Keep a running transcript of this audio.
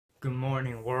Good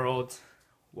morning, world.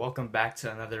 Welcome back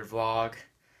to another vlog.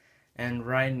 And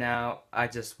right now, I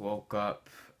just woke up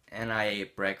and I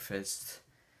ate breakfast.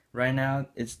 Right now,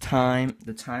 it's time.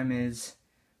 The time is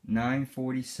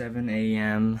 9:47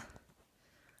 a.m.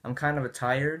 I'm kind of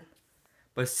tired,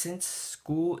 but since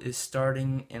school is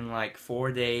starting in like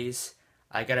 4 days,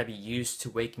 I gotta be used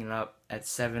to waking up at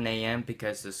 7 a.m.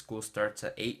 because the school starts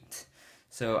at 8.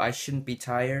 So I shouldn't be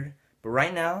tired. But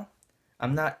right now,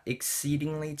 I'm not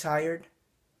exceedingly tired,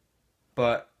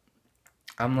 but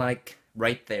I'm like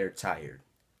right there tired.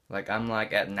 Like I'm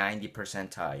like at 90%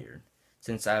 tired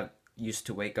since I used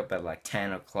to wake up at like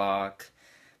 10 o'clock.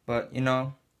 But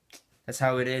that's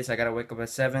how it is. I gotta wake up at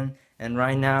 7. And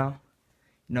right now,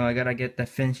 I gotta get the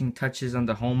finishing touches on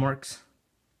the homeworks.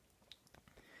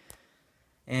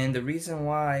 And the reason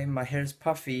why my hair's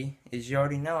puffy is you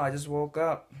already know, I just woke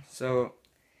up. So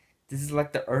this is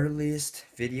like the earliest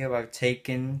video I've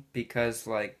taken because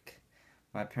like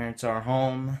my parents are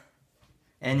home.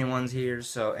 Anyone's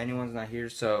not here,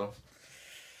 so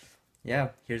yeah,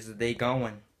 here's the day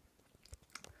going.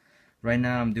 Right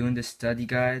now I'm doing the study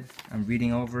guide. I'm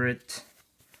reading over it.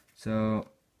 So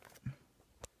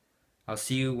I'll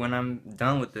see you when I'm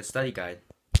done with the study guide.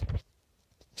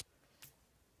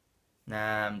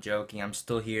 Nah, I'm joking. I'm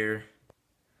still here.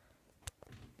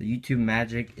 The YouTube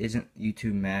magic isn't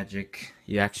YouTube magic.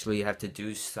 You actually have to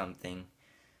do something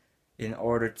in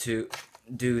order to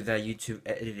do the YouTube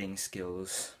editing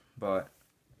skills. But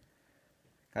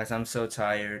guys, I'm so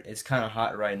tired. It's kind of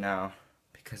hot right now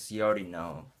because you already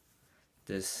know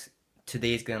this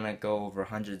today's gonna go over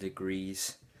 100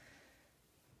 degrees.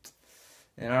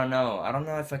 And I don't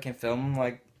know if I can film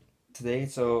like today,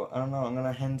 so I don't know. I'm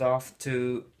gonna hand off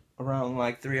to around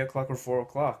like 3 o'clock or 4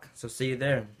 o'clock. So see you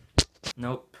there.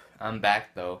 Nope, I'm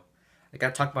back though. I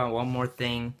gotta talk about one more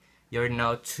thing. You already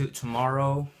know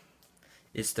tomorrow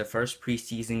is the first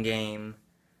preseason game.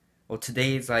 Well,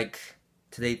 today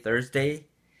Thursday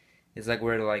is like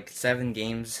where like 7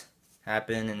 games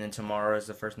happen, and then tomorrow is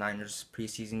the first Niners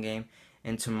preseason game,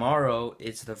 and tomorrow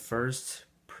it's the first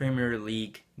Premier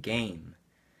League game.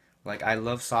 Like I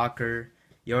love soccer.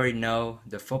 You already know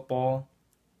the football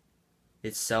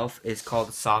itself is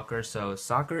called soccer. So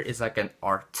soccer is like an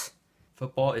art.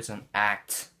 Football is an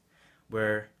act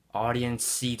where audience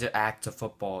see the act of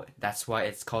football. That's why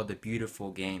it's called the beautiful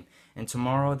game. And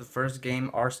tomorrow the first game,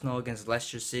 Arsenal against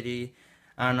Leicester City.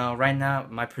 I don't know. Right now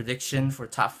my prediction for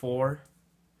top 4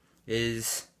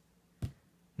 is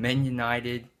Man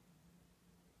United,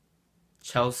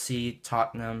 Chelsea,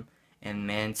 Tottenham, and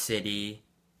Man City.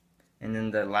 And then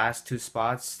the last 2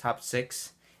 spots, top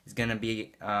 6, is gonna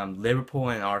be Liverpool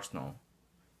and Arsenal.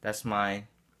 That's my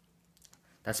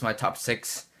top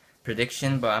 6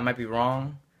 prediction, but I might be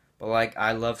wrong. But like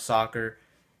I love soccer.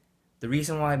 The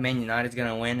reason why Man United's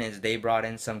gonna win is they brought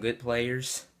in some good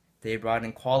players. They brought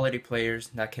in quality players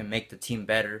that can make the team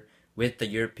better with the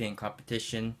European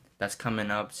competition that's coming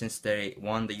up since they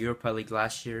won the Europa League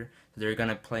last year. So they're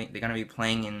gonna be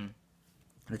playing in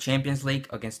the Champions League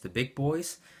against the big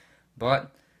boys.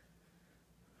 But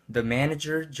the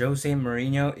manager, Jose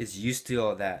Mourinho, is used to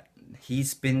all that.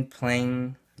 He's been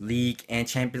playing League and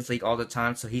Champions League all the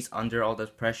time, so he's under all the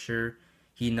pressure.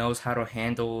 He knows how to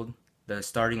handle the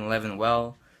starting 11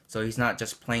 well. So he's not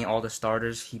just playing all the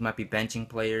starters. He might be benching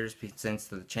players since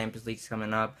the Champions League's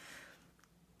coming up.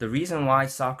 The reason why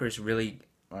soccer is really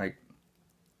like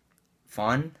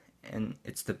fun and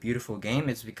it's the beautiful game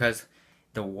is because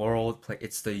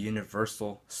it's the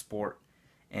universal sport,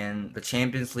 and the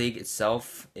Champions League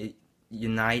itself, it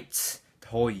unites the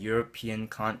whole European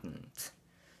continent.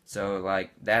 So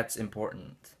like that's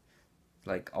important.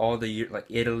 Like all the like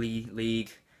Italy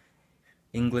league,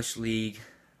 English league,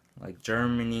 like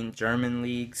German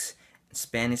leagues,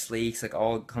 Spanish leagues, like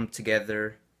all come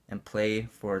together and play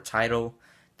for a title.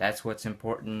 That's what's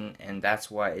important, and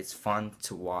that's why it's fun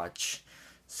to watch.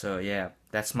 So yeah,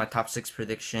 that's my top 6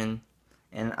 prediction.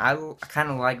 And I kind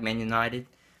of like Man United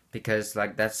because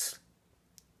like that's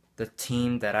the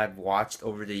team that I've watched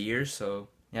over the years. So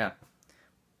yeah,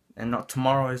 and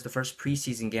tomorrow is the first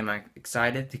preseason game. I'm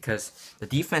excited because the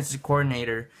defensive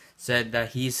coordinator said that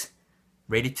he's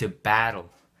ready to battle.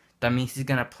 That means he's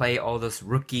gonna play all those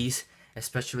rookies,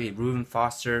 especially Reuben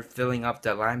Foster, filling up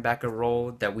the linebacker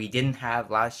role that we didn't have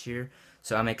last year.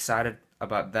 So I'm excited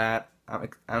about that.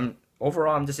 I'm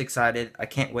overall I'm just excited. I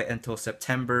can't wait until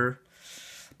September.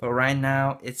 But right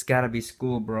now it's gotta be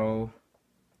school, bro.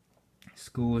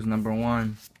 School is number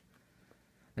one.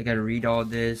 I gotta read all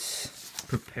this,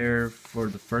 prepare for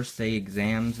the first day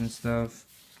exams and stuff.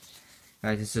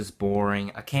 Guys, it's just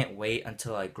boring. I can't wait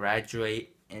until I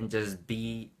graduate and just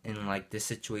be in like this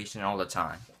situation all the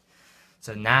time.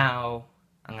 So now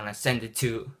I'm gonna send it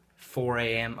to 4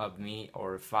 a.m. of me,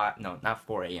 or 5, no, not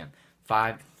 4 a.m.,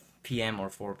 5 p.m. or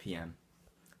 4 p.m.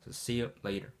 So see you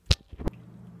later.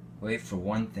 Wait for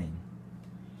one thing.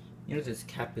 You know this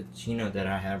cappuccino that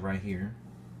I have right here?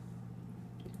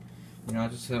 You know,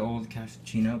 just an old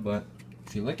cappuccino, but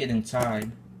if you look at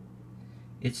inside,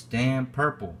 it's damn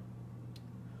purple.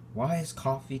 Why is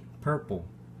coffee purple?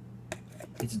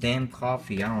 It's damn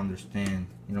coffee. I don't understand.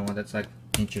 You know what? That's like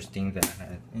interesting that I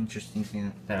had. Interesting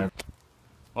thing that I...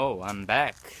 Oh, I'm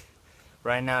back.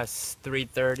 Right now it's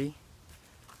 3:30.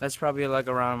 That's probably like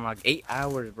around like 8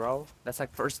 hours, bro. That's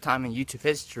like first time in YouTube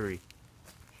history.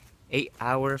 8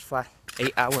 hours flat.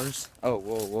 8 hours. Oh,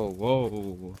 whoa, whoa,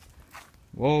 whoa.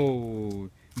 Whoa.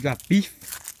 You got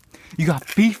beef? You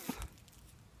got beef?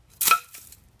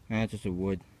 That's just a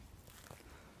wood.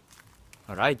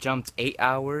 Alright, jumped 8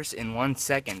 hours in 1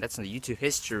 second. That's in YouTube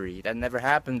history. That never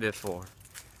happened before.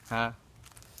 Huh?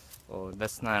 Well,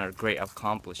 that's not a great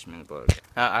accomplishment, but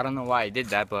I don't know why I did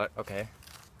that, but okay.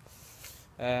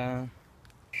 Yeah,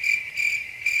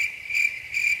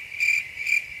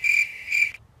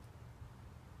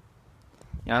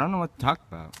 I don't know what to talk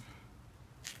about.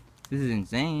 This is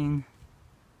insane.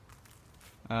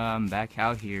 I'm back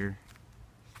out here.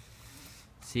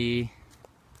 See,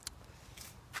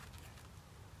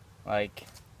 like,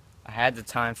 I had the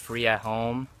time free at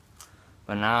home,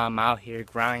 but now I'm out here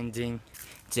grinding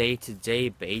day-to-day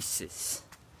basis.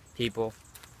 People,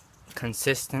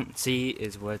 consistency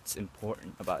is what's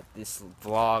important about this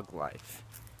vlog life.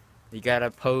 You gotta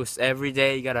post every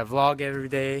day, you gotta vlog every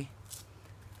day.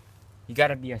 You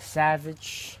gotta be a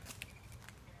savage,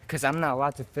 because I'm not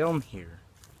allowed to film here.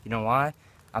 You know why?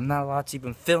 I'm not allowed to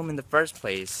even film in the first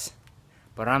place,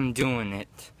 but I'm doing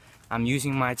it. I'm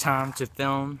using my time to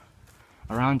film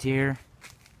around here.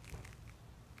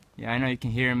 Yeah, I know you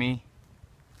can hear me,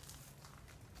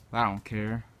 but I don't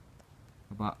care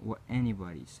about what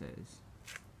anybody says.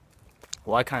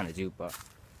 Well, I kind of do, but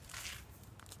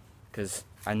because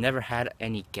I never had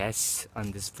any guests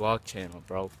on this vlog channel,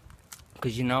 bro.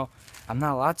 Because, you know, I'm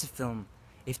not allowed to film.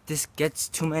 If this gets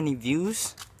too many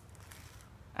views,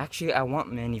 actually I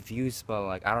want many views, but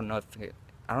like I don't know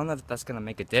if that's gonna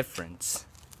make a difference.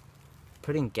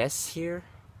 Putting guests here,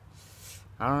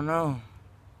 I don't know.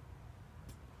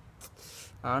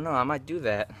 I might do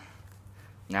that.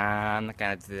 Nah, I'm not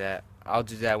gonna do that. I'll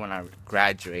do that when I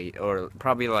graduate, or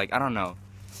probably like, I don't know.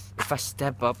 If I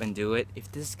step up and do it,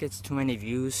 if this gets too many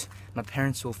views, my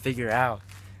parents will figure out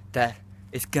that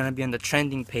it's gonna be on the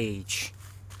trending page.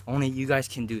 Only you guys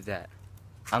can do that.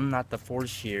 I'm not the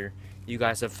force here. You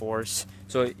guys are force.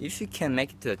 So if you can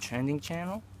make it to the trending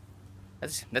channel,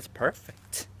 that's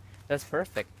perfect. That's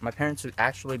perfect. My parents would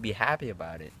actually be happy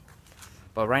about it.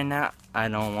 But right now, I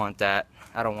don't want that.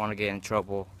 I don't want to get in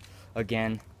trouble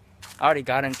again. I already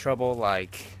got in trouble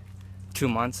like 2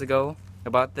 months ago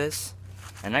about this,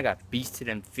 and I got beasted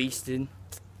and feasted.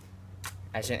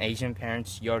 As an Asian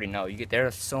parents, you already know. There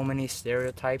are so many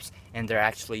stereotypes, and they're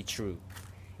actually true.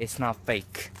 It's not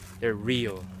fake. They're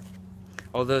real.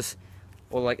 All those,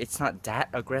 well, like, it's not that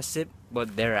aggressive,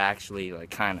 but they're actually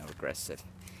like kind of aggressive.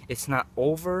 It's not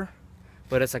over,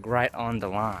 but it's like right on the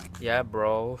line. Yeah,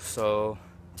 bro. So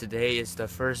today is the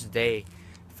first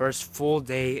full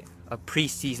day of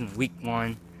preseason, week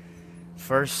 1.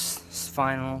 First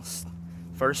finals,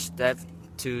 first step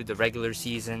to the regular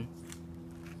season.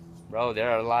 Bro,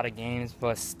 there are a lot of games,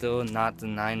 but still not the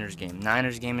Niners game.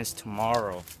 Niners game is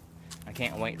tomorrow. I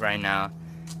can't wait right now.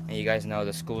 And you guys know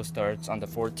the school starts on the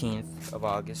 14th of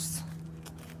August.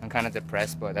 I'm kind of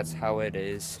depressed, but that's how it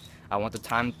is. I want the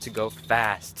time to go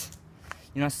fast.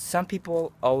 You know, some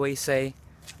people always say,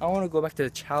 I want to go back to the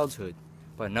childhood.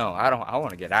 But no, I don't. I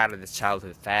want to get out of this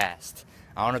childhood fast.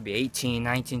 I want to be 18,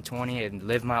 19, 20 and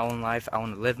live my own life. I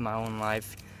want to live my own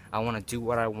life. I want to do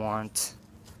what I want.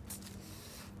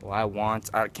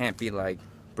 I can't be like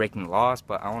breaking laws,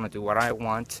 but I want to do what I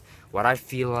want, what I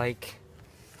feel like.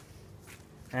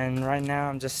 And right now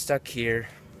I'm just stuck here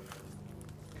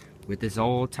with this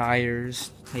old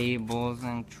tires, tables,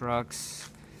 and trucks,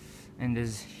 and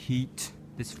this heat,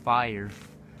 this fire.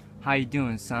 How you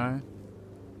doing, son?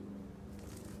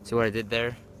 See what I did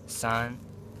there? Sun,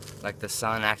 like the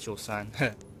sun, actual sun.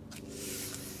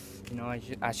 You know,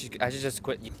 I should just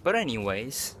quit. But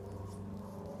anyways,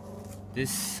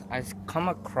 I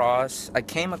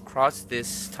came across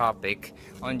this topic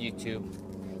on YouTube.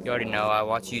 You already know I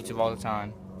watch YouTube all the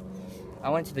time. I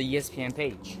went to the ESPN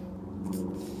page,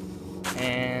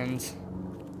 and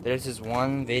there's this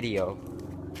one video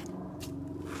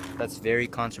that's very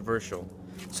controversial.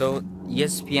 So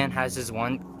ESPN has this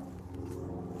one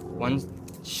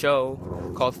show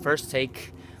called First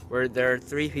Take, where there are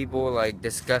three people like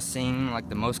discussing like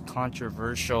the most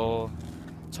controversial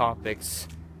topics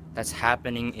that's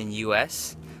happening in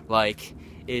US. Like,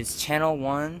 is Channel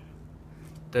 1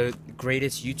 the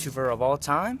greatest YouTuber of all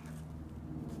time?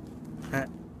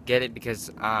 Get it?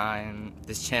 Because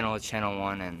this channel is Channel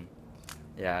 1, and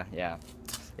yeah,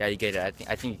 you get it.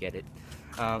 I think you get it.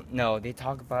 No, they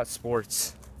talk about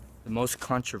sports, the most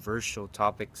controversial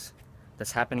topics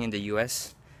that's happening in the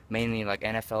US, mainly like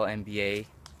NFL, NBA,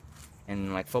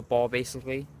 and like football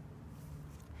basically.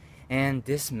 And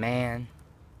this man,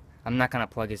 I'm not gonna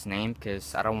plug his name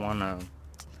because I don't wanna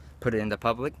put it in the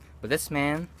public, but this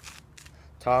man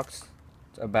talks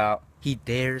about, he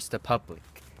dares the public.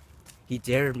 He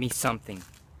dared me something.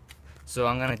 So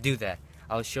I'm gonna do that.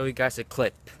 I'll show you guys a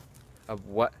clip of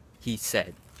what he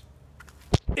said.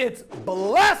 It's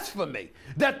blasphemy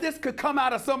that this could come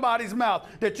out of somebody's mouth,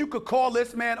 that you could call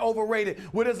this man overrated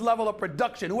with his level of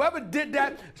production. Whoever did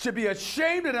that should be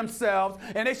ashamed of themselves,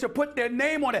 and they should put their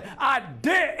name on it. I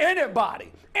dare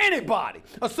anybody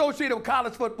associated with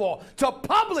college football to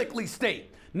publicly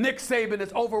state Nick Saban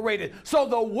is overrated, so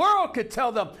the world could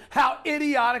tell them how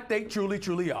idiotic they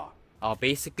truly are. I'll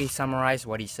basically summarize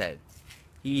what he said.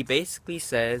 He basically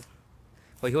said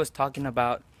what he was talking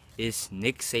about is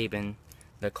Nick Saban,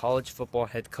 the college football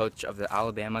head coach of the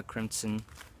Alabama Crimson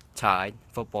Tide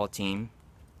football team.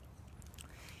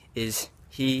 Is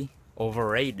he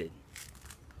overrated?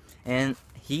 And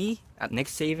Nick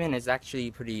Saban is actually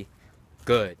pretty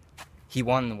good. He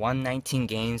won 119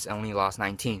 games and only lost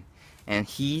 19. And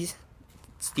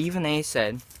Stephen A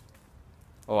said,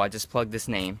 oh, I just plugged this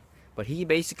name, but he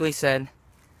basically said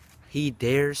he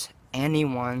dares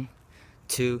anyone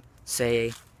to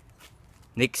say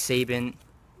Nick Saban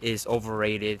is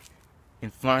overrated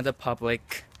in front of the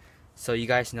public. So you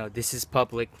guys know this is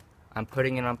public. I'm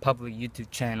putting it on public YouTube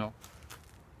channel.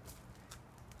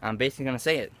 I'm basically gonna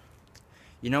say it.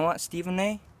 You know what, Stephen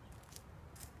A?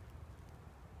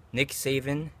 Nick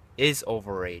Saban is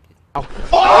overrated.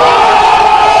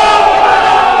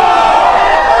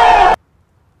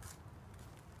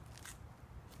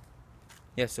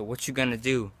 Yeah, so what you gonna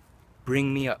do?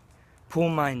 Bring me up. Pull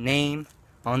my name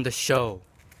on the show.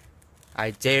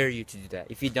 I dare you to do that.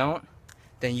 If you don't,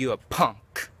 then you a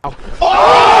punk. But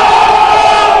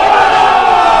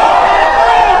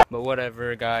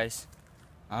whatever, guys.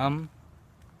 I'm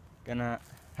gonna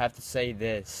have to say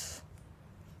this.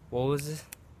 What was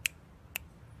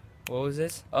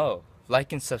this? Oh,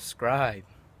 like and subscribe.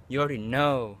 You already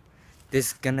know.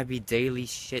 This is gonna be daily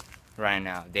shit right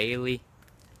now. Daily.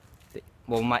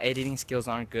 Well, my editing skills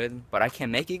aren't good, but I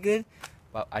can make it good.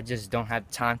 But I just don't have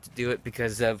time to do it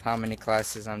because of how many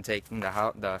classes I'm taking,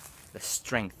 the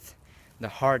strength, the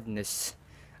hardness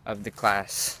of the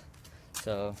class.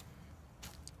 So,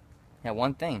 yeah,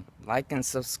 one thing, like and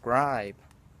subscribe.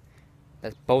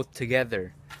 That's both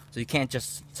together. So you can't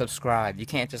just subscribe. You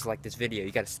can't just like this video.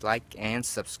 You gotta like and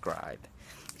subscribe.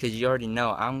 Because you already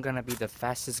know I'm gonna be the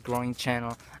fastest growing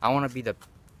channel. I wanna be the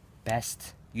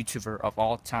best YouTuber of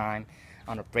all time.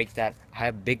 I wanna break that. I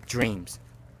have big dreams.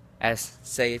 As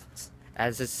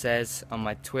it says on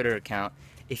my Twitter account,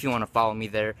 if you want to follow me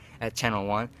there at Channel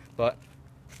 1. But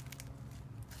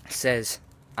it says,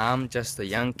 I'm just a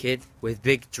young kid with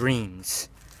big dreams.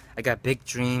 I got big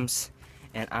dreams,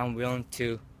 and I'm willing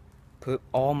to put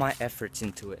all my efforts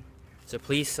into it. So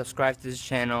please subscribe to this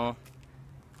channel,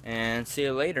 and see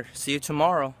you later. See you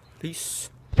tomorrow. Peace.